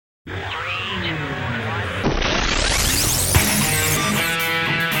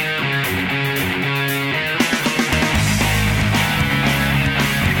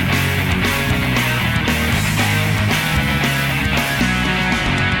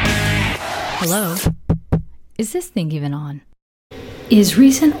Hello? Is this thing even on? Is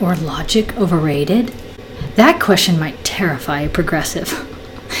reason or logic overrated? That question might terrify a progressive.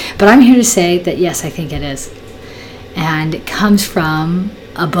 But I'm here to say that yes, I think it is. And it comes from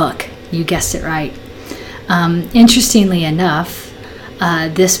a book. You guessed it right. Interestingly enough,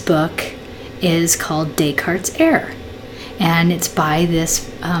 this book is called Descartes Error. And it's by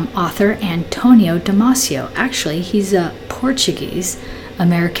this author, Antonio Damasio. Actually, he's a Portuguese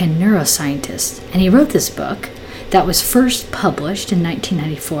American neuroscientist. And he wrote this book that was first published in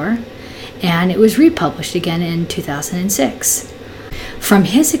 1994, and it was republished again in 2006. From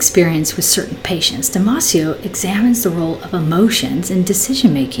his experience with certain patients, Damasio examines the role of emotions in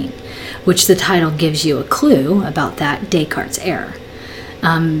decision-making, which the title gives you a clue about that Descartes error.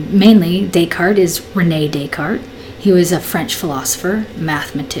 Mainly, Descartes is René Descartes. He was a French philosopher,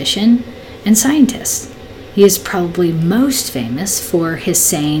 mathematician, and scientist. He is probably most famous for his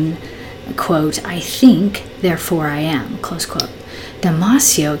saying, quote, "I think, therefore I am," close quote.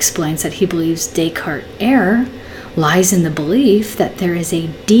 Damasio explains that he believes Descartes' error lies in the belief that there is a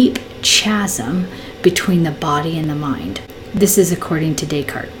deep chasm between the body and the mind. This is according to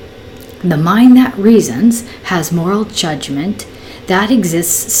Descartes. The mind that reasons has moral judgment that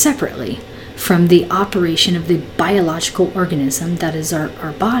exists separately from the operation of the biological organism that is our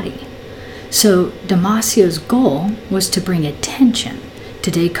body. So Damasio's goal was to bring attention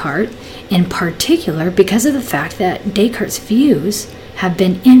to Descartes, in particular because of the fact that Descartes' views have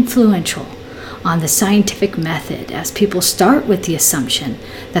been influential on the scientific method, as people start with the assumption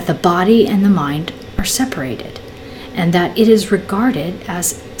that the body and the mind are separated, and that it is regarded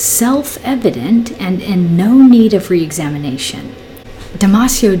as self-evident and in no need of re-examination.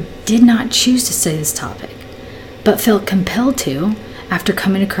 Damasio did not choose to study this topic, but felt compelled to after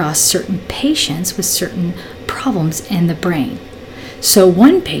coming across certain patients with certain problems in the brain. So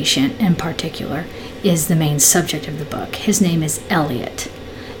one patient in particular is the main subject of the book. His name is Elliot.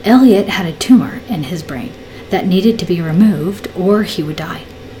 Elliot had a tumor in his brain that needed to be removed or he would die.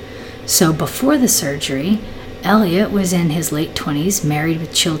 So before the surgery, Elliot was in his late 20s, married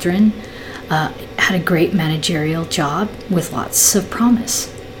with children, had a great managerial job with lots of promise.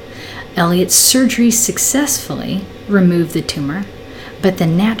 Elliot's surgery successfully removed the tumor, but the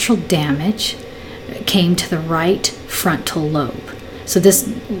natural damage came to the right frontal lobe. So this,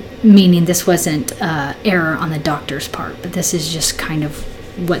 meaning this wasn't error on the doctor's part, but this is just kind of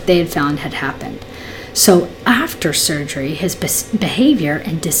what they had found had happened. So after surgery, his behavior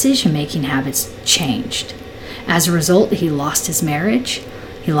and decision-making habits changed. As a result, he lost his marriage,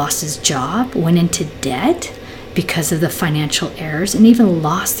 he lost his job, went into debt because of the financial errors, and even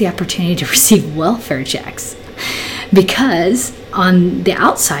lost the opportunity to receive welfare checks. Because on the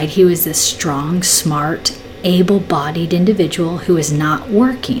outside, he was this strong, smart, able-bodied individual who was not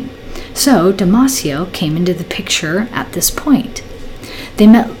working. So Damasio came into the picture at this point. They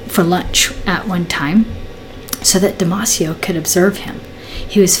met for lunch at one time so that Damasio could observe him.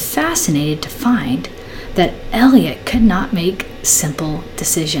 He was fascinated to find that Elliot could not make simple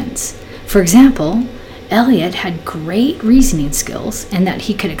decisions. For example, Elliot had great reasoning skills and that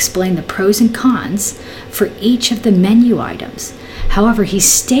he could explain the pros and cons for each of the menu items. However, he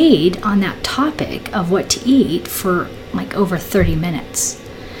stayed on that topic of what to eat for like over 30 minutes.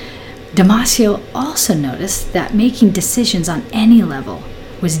 Damasio also noticed that making decisions on any level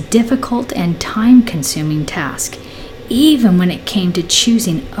was difficult and time-consuming task, even when it came to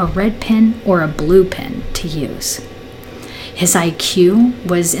choosing a red pen or a blue pen to use. His IQ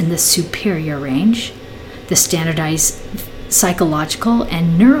was in the superior range. The standardized psychological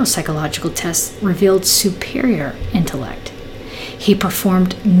and neuropsychological tests revealed superior intellect. He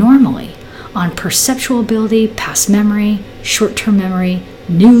performed normally on perceptual ability, past memory, short-term memory,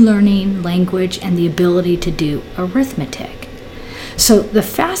 new learning, language, and the ability to do arithmetic. So the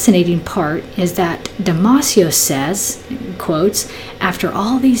fascinating part is that Damasio says, quotes, "After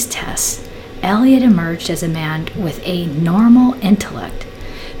all these tests, Elliot emerged as a man with a normal intellect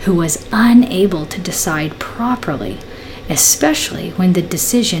who was unable to decide properly, especially when the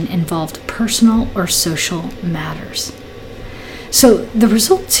decision involved personal or social matters." So the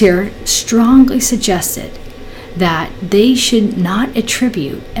results here strongly suggested that they should not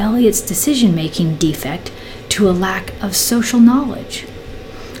attribute Elliot's decision-making defect to a lack of social knowledge,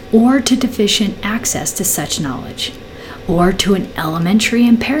 or to deficient access to such knowledge, or to an elementary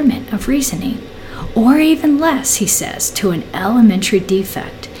impairment of reasoning, or even less, he says, to an elementary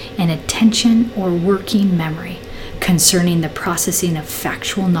defect and attention or working memory concerning the processing of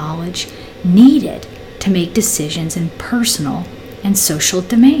factual knowledge needed to make decisions in personal and social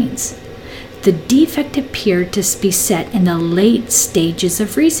domains. The defect appeared to be set in the late stages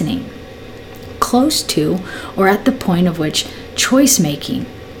of reasoning, close to or at the point of which choice making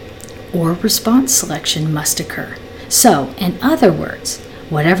or response selection must occur. So, in other words,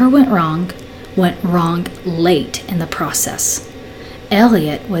 whatever went wrong late in the process.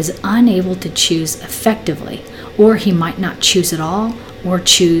 Eliot was unable to choose effectively, or he might not choose at all, or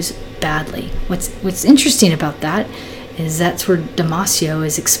choose badly. What's interesting about that is that's where Damasio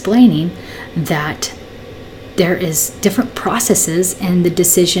is explaining that there is different processes in the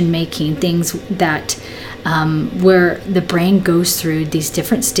decision-making, things that where the brain goes through these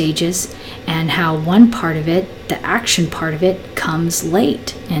different stages, and how one part of it, the action part of it, comes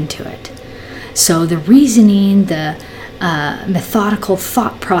late into it. So the reasoning, the methodical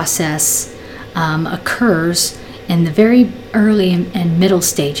thought process occurs in the very early and middle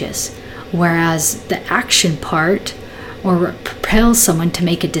stages, whereas the action part, or propels someone to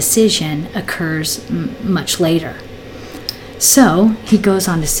make a decision, occurs much later. So he goes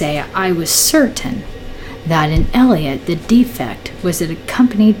on to say, I was certain that in Eliot the defect was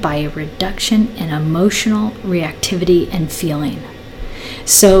accompanied by a reduction in emotional reactivity and feeling.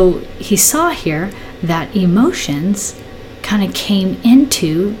 So he saw here that emotions kind of came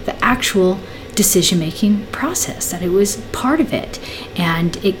into the actual decision-making process, that it was part of it,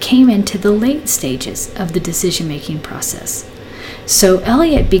 and it came into the late stages of the decision-making process. So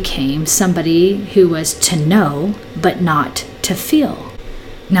Eliot became somebody who was to know but not to feel.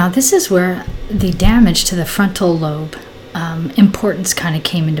 Now this is where the damage to the frontal lobe importance kind of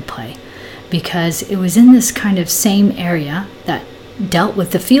came into play, because it was in this kind of same area that dealt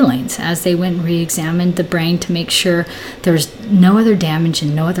with the feelings as they went and re-examined the brain to make sure there's no other damage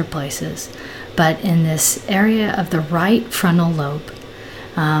in no other places. But in this area of the right frontal lobe,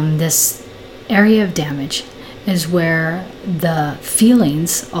 this area of damage is where the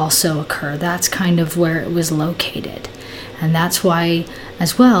feelings also occur. That's kind of where it was located. And that's why,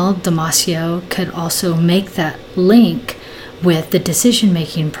 as well, Damasio could also make that link with the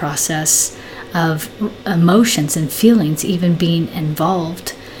decision-making process of emotions and feelings even being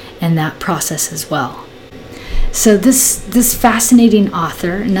involved in that process as well. So this fascinating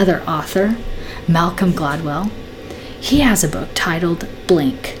author, another author, Malcolm Gladwell, he has a book titled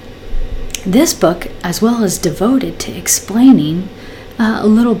Blink. This book, as well, is devoted to explaining a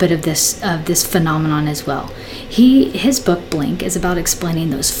little bit of this phenomenon as well. His book Blink is about explaining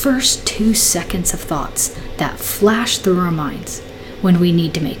those first 2 seconds of thoughts that flash through our minds when we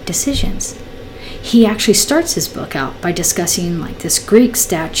need to make decisions. He actually starts his book out by discussing like this Greek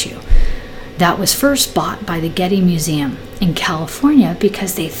statue that was first bought by the Getty Museum in California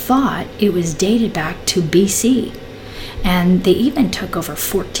because they thought it was dated back to BC. And they even took over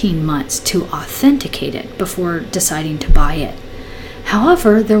 14 months to authenticate it before deciding to buy it.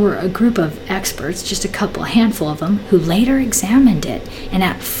 However, there were a group of experts, just a handful of them, who later examined it and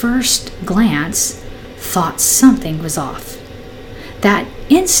at first glance thought something was off. That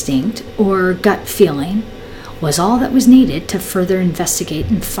instinct or gut feeling was all that was needed to further investigate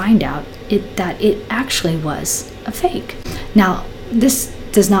and find out that it actually was a fake. Now, this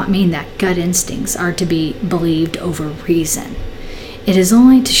does not mean that gut instincts are to be believed over reason. It is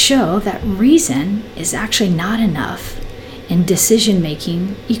only to show that reason is actually not enough in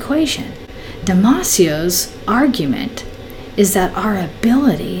decision-making equation. Damasio's argument is that our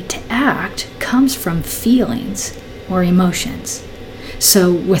ability to act comes from feelings or emotions.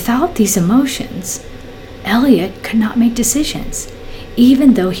 So without these emotions, Eliot could not make decisions,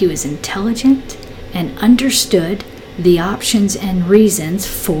 even though he was intelligent and understood the options and reasons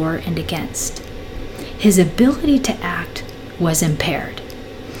for and against. His ability to act was impaired.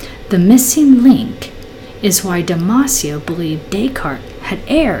 The missing link is why Damasio believed Descartes had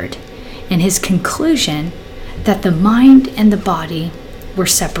erred in his conclusion that the mind and the body were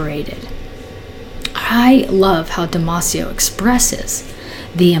separated. I love how Damasio expresses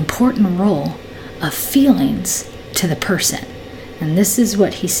the important role of feelings to the person. And this is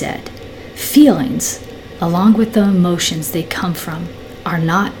what he said. Feelings, along with the emotions they come from, are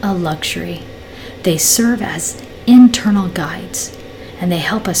not a luxury. They serve as internal guides, and they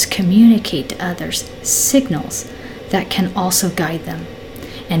help us communicate to others signals that can also guide them.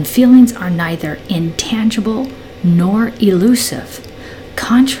 And feelings are neither intangible nor elusive.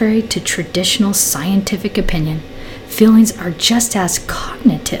 Contrary to traditional scientific opinion, feelings are just as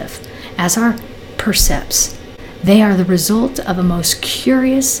cognitive as our percepts. They are the result of a most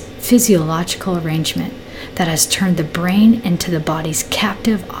curious physiological arrangement that has turned the brain into the body's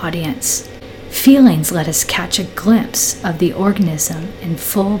captive audience. Feelings let us catch a glimpse of the organism in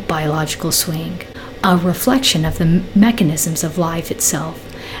full biological swing, a reflection of the mechanisms of life itself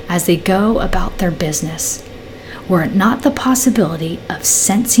as they go about their business. Were it not the possibility of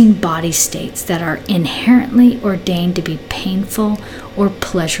sensing body states that are inherently ordained to be painful or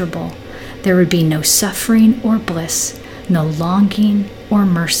pleasurable, there would be no suffering or bliss, no longing or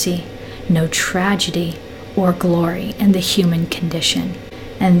mercy, no tragedy or glory in the human condition.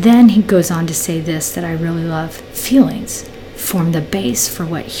 And then he goes on to say this that I really love. Feelings form the base for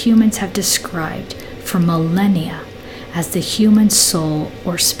what humans have described for millennia as the human soul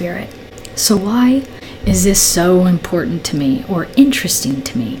or spirit. So why is this so important to me or interesting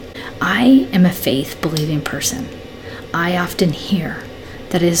to me? I am a faith-believing person. I often hear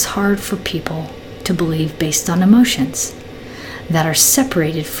that it is hard for people to believe based on emotions that are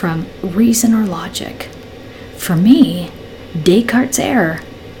separated from reason or logic. For me, Descartes' Error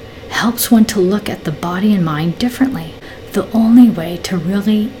helps one to look at the body and mind differently. The only way to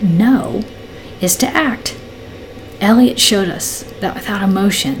really know is to act. Eliot showed us that without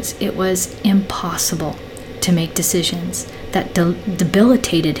emotions, it was impossible to make decisions that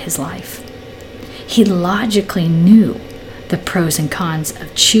debilitated his life. He logically knew the pros and cons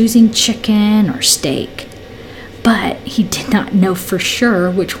of choosing chicken or steak, but he did not know for sure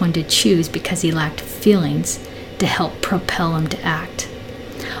which one to choose because he lacked feelings to help propel him to act.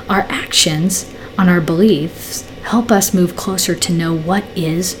 Our actions on our beliefs help us move closer to know what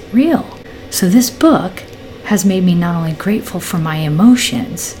is real. So this book has made me not only grateful for my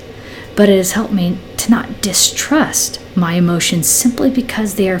emotions, but it has helped me to not distrust my emotions simply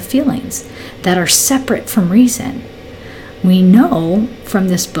because they are feelings that are separate from reason. We know from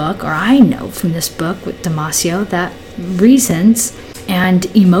this book, or I know from this book with Damasio, that reasons and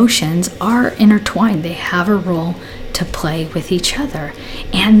emotions are intertwined. They have a role to play with each other,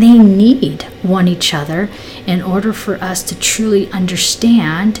 and they need each other in order for us to truly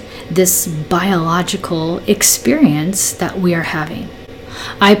understand this biological experience that we are having.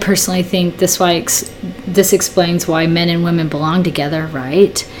 I personally think this explains why men and women belong together,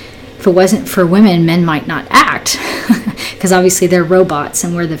 right? If it wasn't for women, men might not act, because obviously they're robots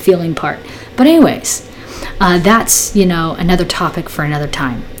and we're the feeling part. But anyways, that's, another topic for another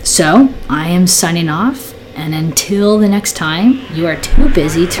time. So I am signing off, and until the next time, you are too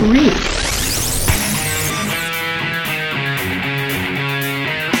busy to read.